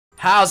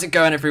How's it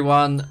going,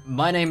 everyone?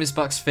 My name is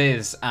Bucks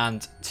Fizz,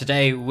 and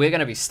today we're going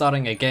to be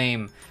starting a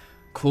game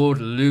called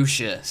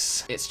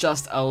Lucius. It's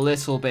just a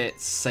little bit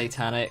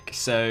satanic,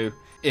 so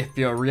if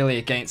you're really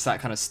against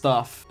that kind of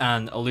stuff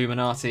and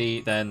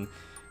Illuminati, then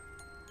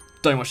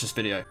don't watch this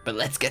video. But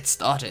let's get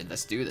started.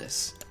 Let's do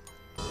this.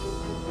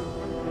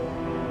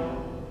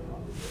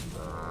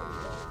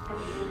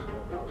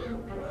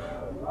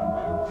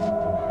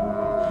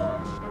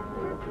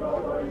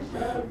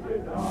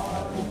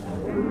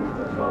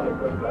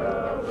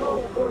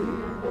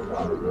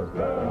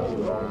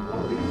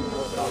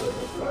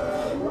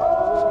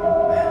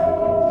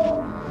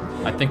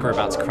 I think we're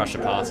about to crush a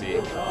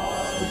party.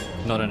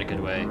 Not in a good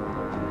way.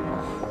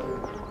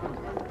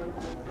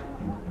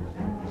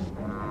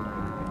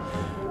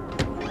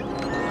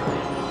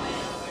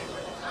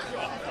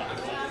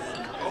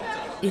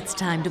 It's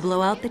time to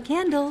blow out the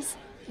candles.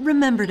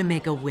 Remember to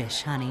make a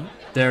wish, honey.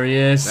 There he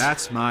is.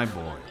 That's my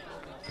boy.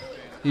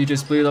 He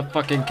just blew the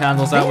fucking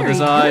candles out with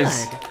his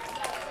eyes. Good.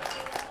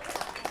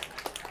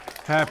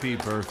 Happy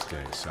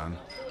birthday, son.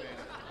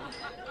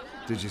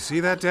 Did you see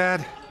that,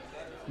 Dad?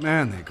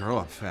 Man, they grow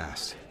up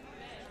fast.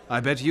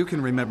 I bet you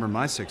can remember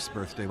my 6th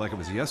birthday like it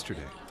was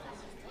yesterday.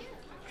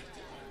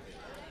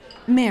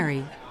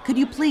 Mary, could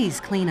you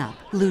please clean up?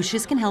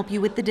 Lucius can help you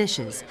with the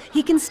dishes.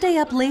 He can stay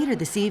up later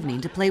this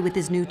evening to play with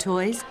his new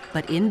toys,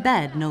 but in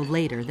bed no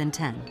later than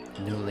 10.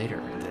 No later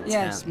than 10.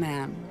 Yes,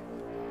 ma'am.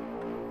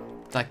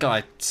 That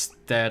guy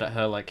stared at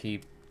her like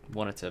he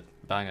wanted to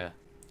bang her.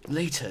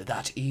 Later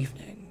that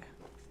evening.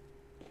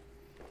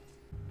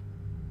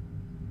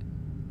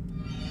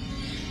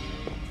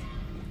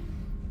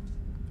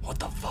 What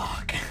the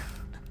fuck?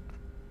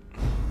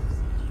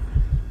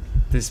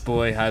 This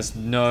boy has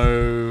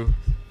no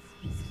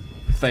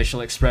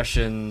facial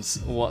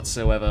expressions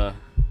whatsoever.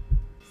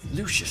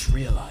 Lucius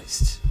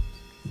realized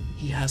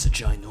he has a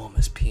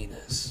ginormous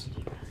penis.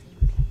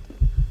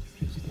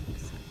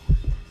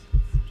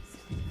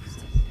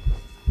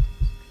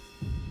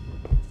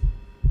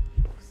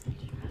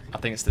 I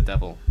think it's the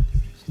devil.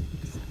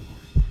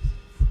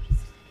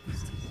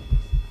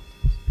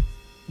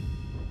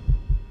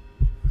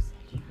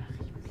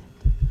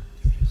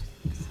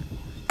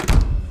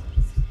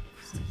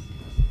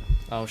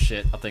 Oh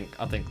shit, I think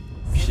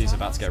she's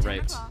about to get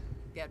raped.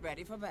 Get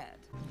ready for bed.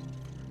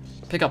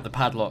 Pick up the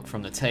padlock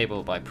from the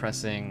table by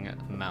pressing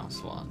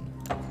mouse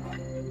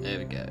 1. There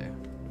we go.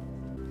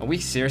 Are we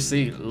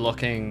seriously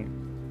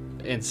locking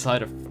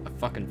inside a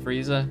fucking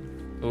freezer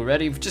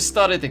already? We've just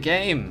started the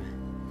game.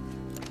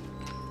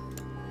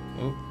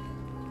 Oh.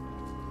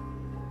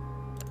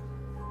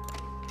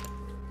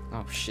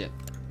 Oh shit.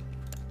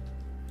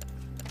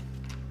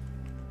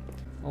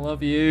 I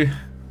love you,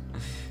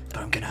 but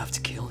I'm gonna have to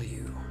kill you.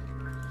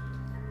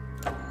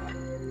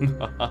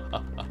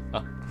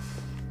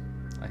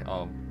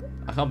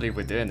 I can't believe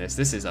we're doing this.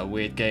 This is a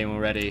weird game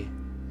already.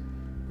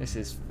 This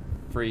is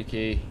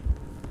freaky.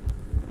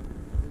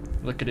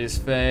 Look at his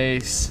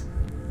face.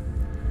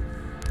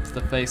 It's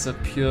the face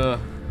of pure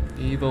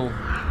evil.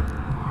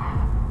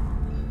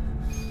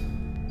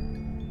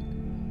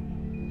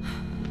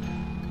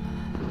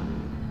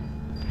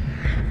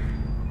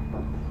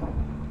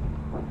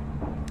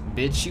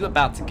 Bitch, you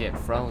about to get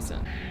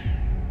frozen.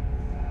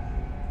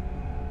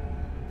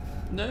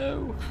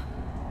 No.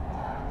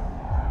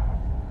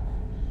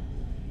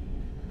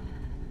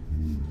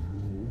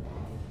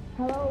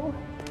 Hello?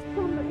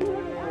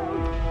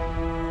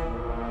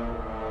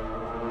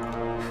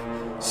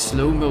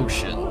 Slow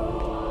motion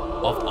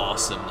of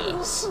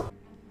awesomeness.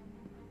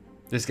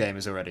 This game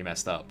is already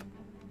messed up.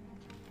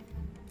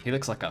 He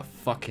looks like a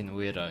fucking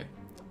weirdo.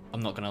 I'm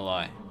not gonna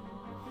lie.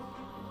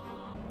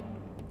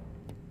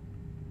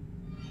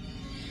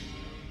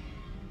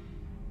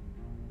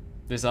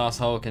 This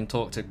asshole can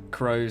talk to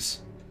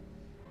crows.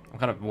 I'm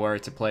kind of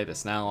worried to play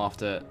this now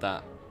after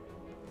that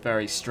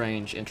very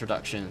strange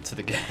introduction to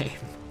the game.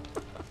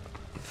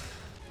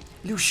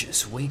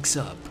 Lucius wakes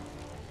up.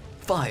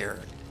 Fire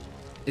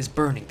is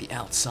burning the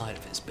outside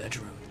of his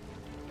bedroom.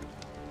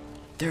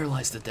 There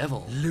lies the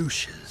devil.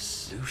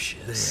 Lucius.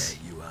 Lucius.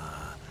 There you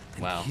are.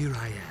 And Wow. here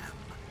I am,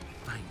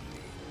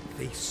 finally,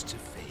 face to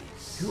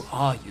face. Who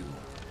are you?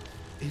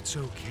 It's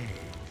okay.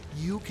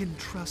 You can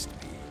trust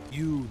me.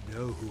 You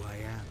know who I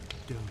am,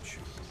 don't you?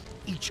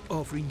 Each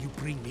offering you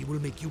bring me will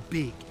make you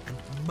big and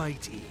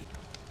mighty.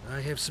 I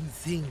have some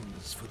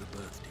things for the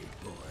birthday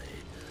boy.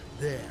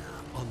 There,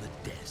 on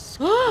the desk.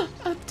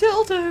 A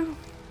dildo!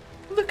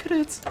 Look at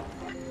it!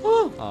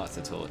 Oh, it's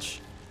a torch.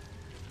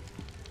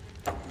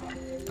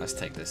 Let's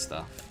take this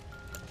stuff.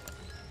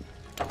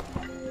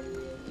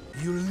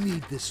 You'll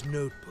need this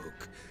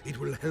notebook. It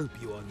will help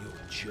you on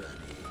your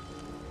journey.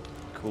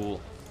 Cool.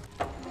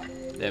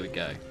 There we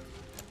go.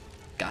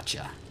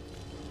 Gotcha.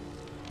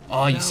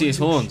 Oh, you see his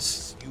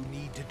horns. You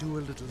need to do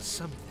a little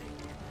something.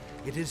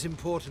 It is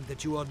important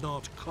that you are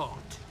not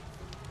caught.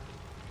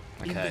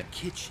 In Okay. the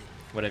kitchen,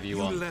 Whatever you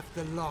you want. left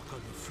the lock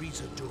on the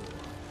freezer door.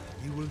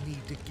 You will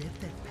need to get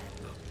that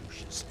padlock,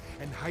 Lucius,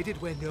 and hide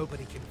it where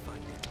nobody can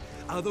find it.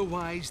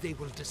 Otherwise, they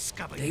will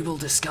discover you. They will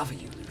discover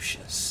you,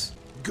 Lucius.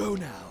 Go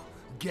now.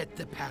 Get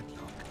the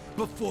padlock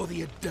before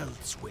the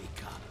adults wake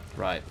up.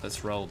 Right,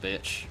 let's roll,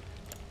 bitch.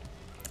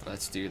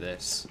 Let's do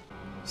this.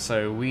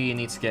 So we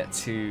need to get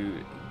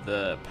to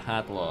the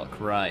padlock,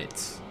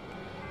 right.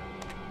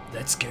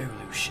 Let's go,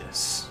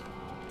 Lucius.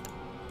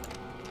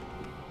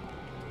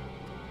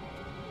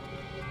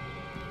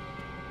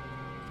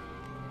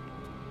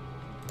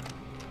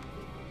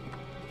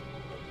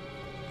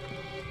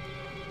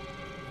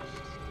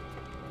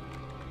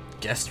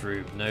 Guest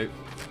room, nope.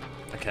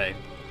 Okay,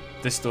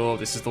 this door,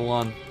 this is the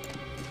one.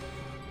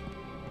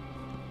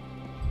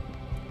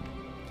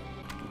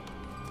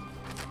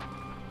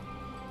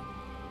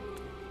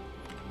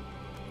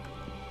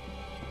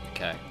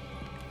 Okay,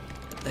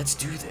 let's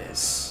do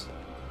this.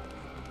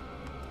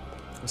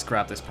 Let's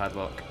grab this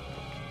padlock.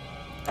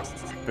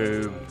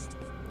 Boom.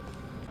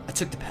 I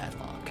took the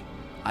padlock.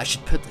 I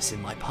should put this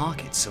in my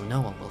pocket so no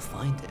one will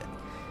find it.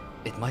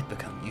 It might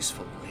become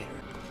useful later.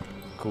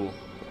 Cool.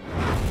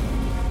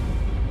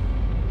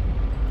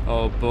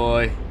 Oh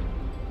boy.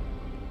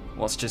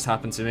 What's just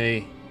happened to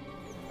me?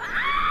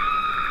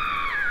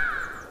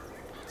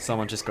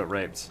 Someone just got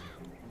raped.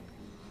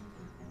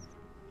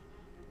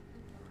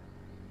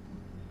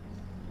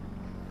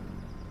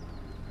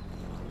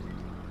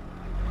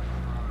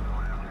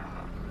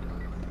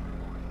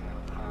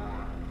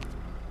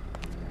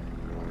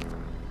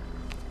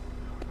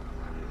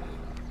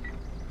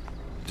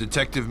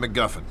 Detective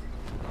McGuffin,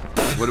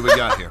 what do we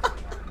got here?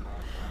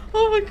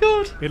 Oh my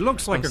god! It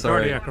looks like I'm a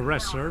sorry. cardiac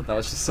arrest, sir. That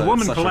was just The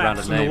woman such a collapsed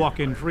random in the name.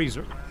 walk-in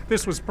freezer.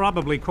 This was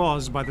probably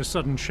caused by the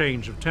sudden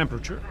change of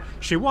temperature.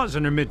 She was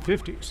in her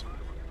mid-50s.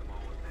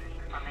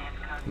 Look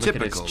at his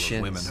Typical of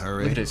chins. women,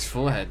 hurry. Look at his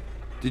forehead.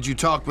 Did you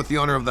talk with the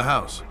owner of the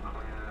house?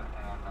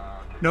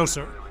 No,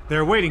 sir.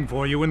 They're waiting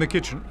for you in the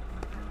kitchen.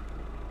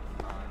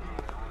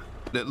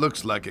 It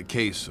looks like a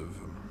case of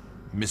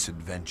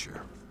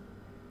misadventure.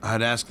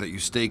 I'd ask that you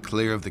stay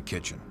clear of the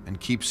kitchen and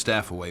keep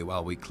staff away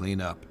while we clean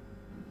up.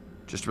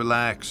 Just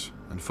relax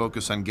and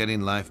focus on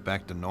getting life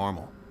back to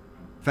normal.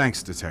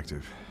 Thanks,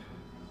 Detective.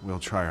 We'll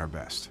try our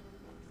best.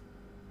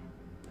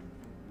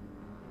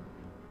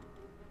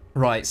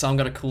 Right, so I'm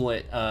gonna call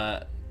it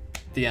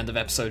the end of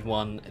episode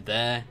 1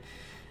 there.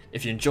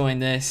 If you're enjoying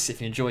this, if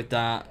you enjoyed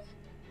that,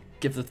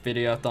 give the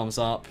video a thumbs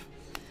up,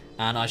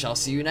 and I shall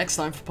see you next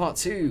time for part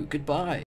 2. Goodbye.